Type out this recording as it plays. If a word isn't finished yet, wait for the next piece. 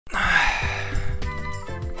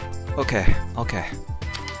OK OK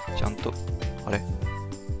ちゃんとあれ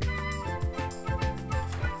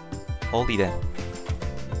Holy then.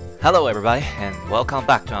 Hello everybody and welcome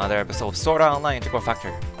back to another episode of Sword Art Online Integral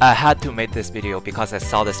Factor. I had to make this video because I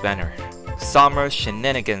saw this banner. Summer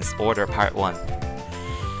Shenanigans Order Part 1.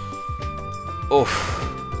 Oof.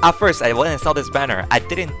 At first, when I saw this banner, I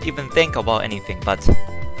didn't even think about anything, but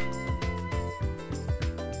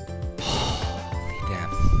holy damn.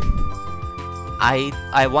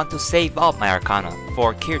 I want to save up my Arcana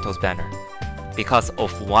for Kirito's banner because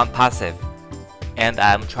of one passive, and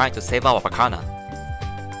I'm trying to save up Arcana.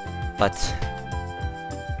 But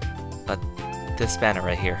this banner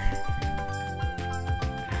right here.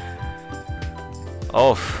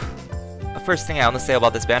 Oh, the first thing I want to say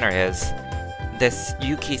about this banner is this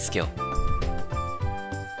Yuki skill.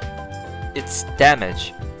 Its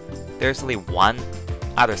damage. There's only one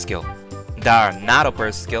other skill. There are not a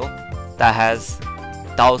burst skill that has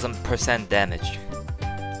 1000% damage.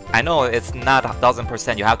 I know it's not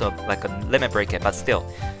 1000%, you have to like limit break it, but still.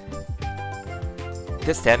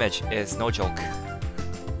 This damage is no joke.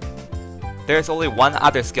 There's only one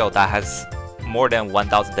other skill that has more than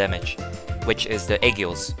 1000 damage, which is the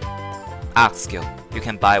Aegil's Axe skill. You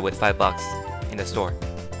can buy with $5 in the store.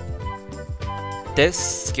 This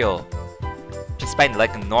skill, just by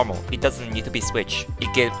like normal, it doesn't need to be switch.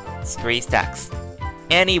 It gives 3 stacks.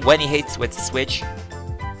 And when it hits with switch,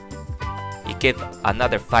 it gives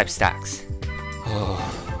another 5 stacks.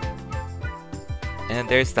 And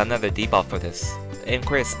there's another debuff for this.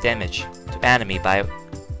 Increase damage to enemy by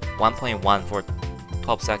 1.1 for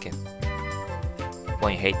 12 seconds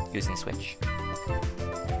when you hit using switch.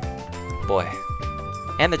 Boy.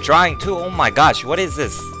 And the drawing too, oh my gosh, what is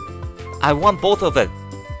this? I want both of it.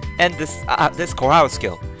 And this Korao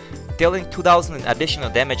skill. Dealing 2000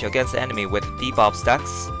 additional damage against the enemy with debuff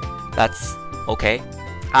stacks. That's okay.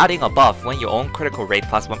 Adding a buff when you own critical rate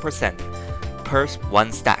plus 1% per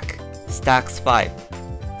 1 stack. Stacks 5.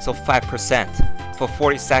 So 5% for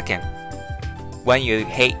 40 seconds when you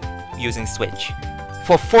hate using switch.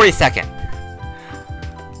 For 40 seconds.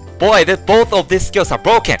 Boy, both of these skills are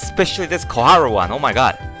broken, especially this Koharu one, oh my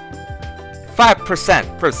god.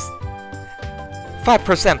 5%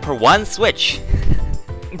 per 1 switch.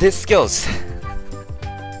 These skills.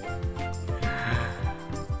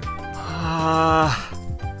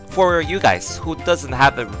 For you guys who doesn't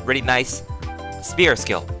have a really nice spear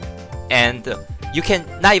skill, and you can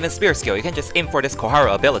not even spear skill, you can just aim for this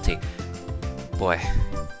Koharu ability. Boy,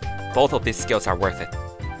 both of these skills are worth it.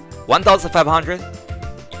 1500,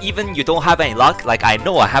 even you don't have any luck, like I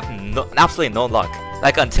know I have absolutely no luck.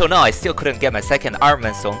 Like until now I still couldn't get my second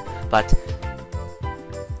armament stone, but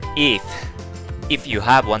if you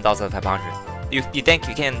have 1500, you think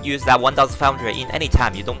you can use that 1500 in any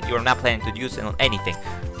time, you're not planning to use it on anything.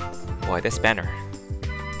 Boy, this banner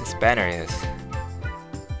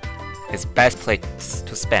is best place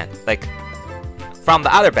to spend. Like from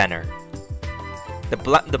the other banner,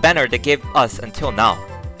 the banner they gave us until now,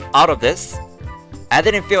 out of this, I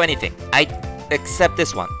didn't feel anything. Except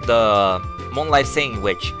this one, the Moonlight Singing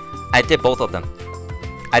Witch. I did both of them.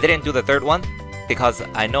 I didn't do the third one because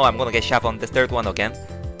I know I'm gonna get shafted on this third one again.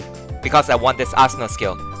 Because I want this Asuna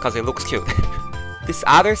skill, because it looks cute. This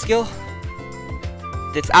other skill,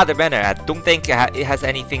 this other banner, I don't think it has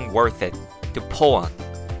anything worth it to pull on.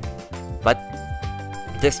 But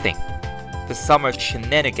this thing, the Summer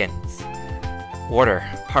Shenanigans Order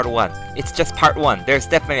Part 1. It's just Part 1. There's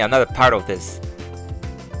definitely another part of this.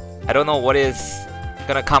 I don't know what is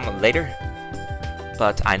gonna come later,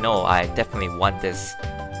 but I know I definitely want this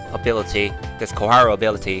ability, this Koharu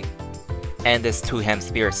ability, and this two-hand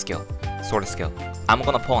spear skill, sword skill. I'm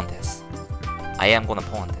gonna pull on this. I am gonna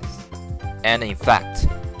pull on this. And in fact,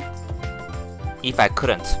 if I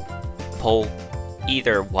couldn't pull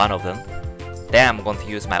either one of them, then I'm going to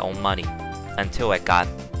use my own money until I got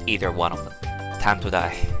either one of them. Time to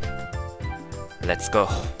die. Let's go.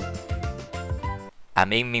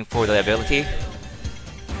 I'm aiming for the ability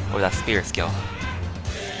or the spear skill.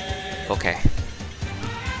 Okay.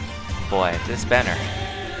 Boy, this banner.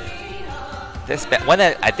 When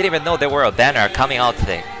I didn't even know there were a banner coming out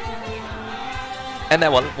today. And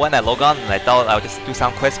then when I log on, I thought I would just do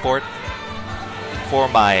some quest board for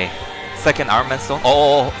my second armament stone.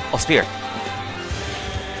 Oh, spear.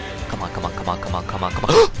 Come on.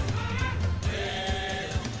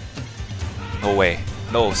 No way.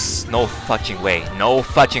 No fudging way. No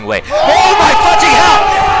fudging way. Oh my fudging hell!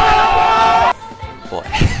 Boy.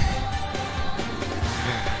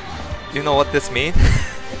 You know what this means?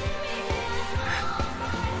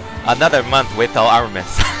 Another month without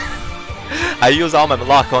armaments. I use all my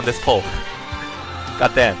luck on this pole.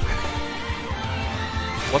 God damn.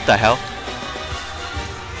 What the hell?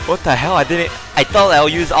 What the hell? I thought I'll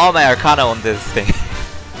use all my Arcana on this thing.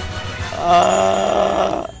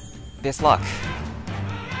 This luck.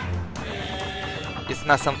 It's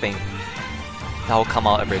not something that will come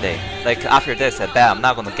out every day. Like after this, I bet I'm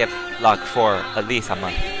not gonna get luck for at least a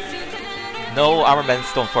month. No Armament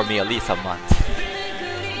Stone for me at least a month.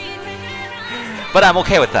 But I'm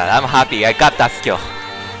okay with that. I'm happy. I got that skill.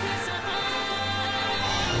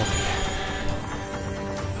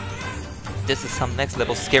 This is some next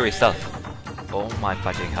level scary stuff. Oh my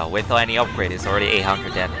fudging hell. Without any upgrade, it's already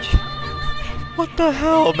 800 damage. What the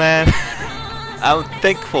hell, man? I'm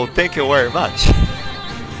thankful. Thank you very much.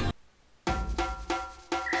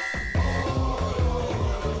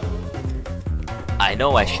 I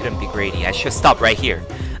know I shouldn't be greedy. I should stop right here.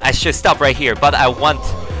 I should stop right here. But I want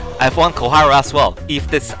Koharu as well. If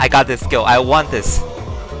this, I got this skill. I want this.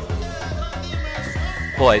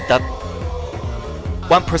 Boy, that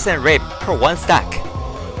 1% rate per 1 stack.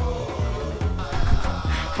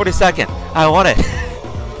 42nd. I want it.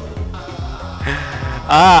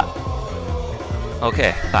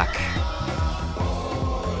 Okay, back.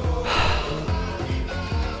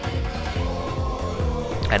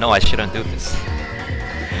 I know I shouldn't do this.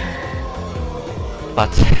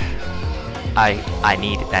 But I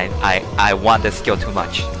need it. I want this skill too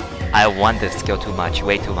much. I want this skill too much.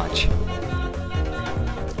 Way too much.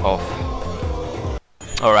 Oh.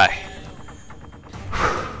 Alright.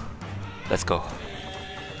 Let's go.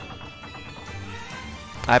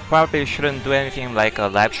 I probably shouldn't do anything like a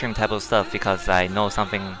live stream type of stuff because I know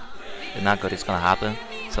something not good is gonna happen.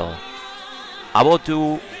 So I will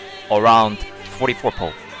do around 44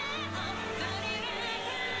 pull.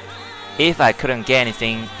 If I couldn't get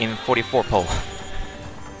anything in 44 pull,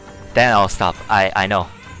 then I'll stop. I know.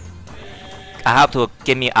 I have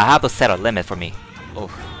to set a limit for me. Oh.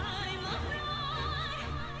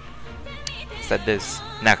 Set this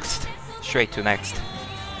next. Straight to next.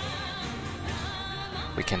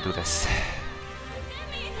 We can do this.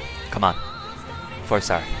 Come on. 4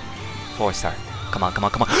 star. 4 star. Come on, come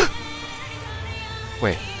on, come on.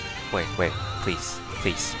 Wait. Please.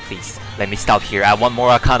 Let me stop here. I want more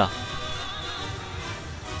Arcana.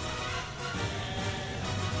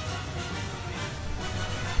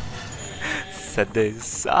 Said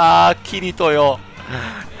this. Kirito-yo.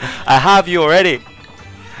 I have you already.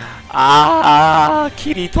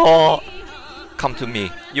 Kirito. Come to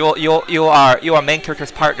me. You are main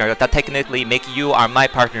character's partner. That technically make you are my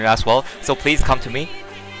partner as well. So please come to me.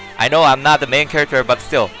 I know I'm not the main character, but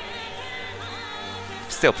still,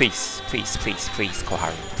 please,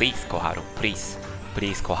 Koharu, please, Koharu, please,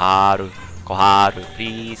 Koharu,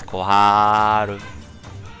 please, Koharu.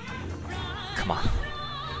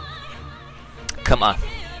 Come on.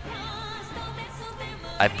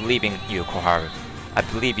 I believe in you, Koharu. I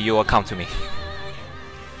believe you will come to me.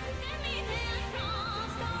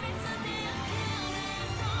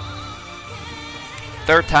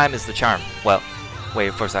 Third time is the charm. Well,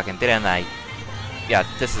 wait for a second, didn't I? Yeah,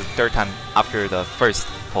 this is the third time after the first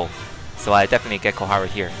pull. So I definitely get Koharu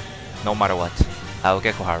here. No matter what, I will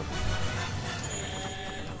get Koharu.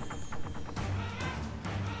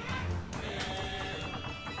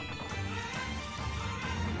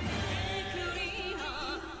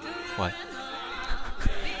 What?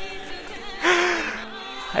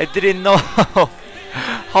 I didn't know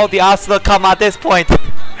how the Asuka come at this point.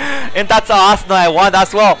 And that's the Asuka I want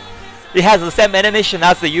as well. It has the same animation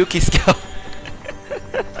as the Yuki skill.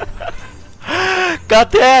 God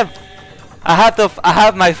damn! I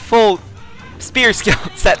have my full spear skill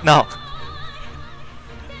set now.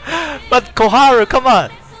 But Koharu, come on!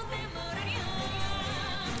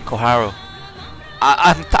 Koharu.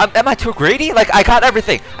 Am I too greedy? Like I got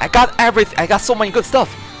everything. I got so many good stuff.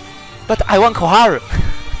 But I want Koharu.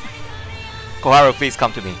 Koharu, please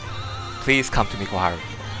come to me. Please come to me, Koharu.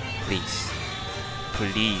 Please.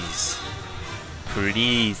 Please,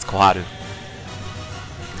 Koharu.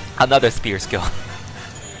 Another spear skill.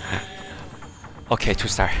 Okay, 2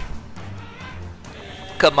 star.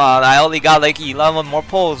 Come on, I only got like 11 more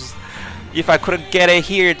pulls. If I couldn't get it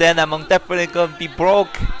here, then I'm definitely gonna be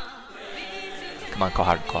broke. Come on,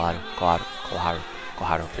 Koharu,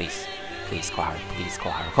 please. Please, Koharu, please,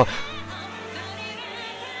 Koharu.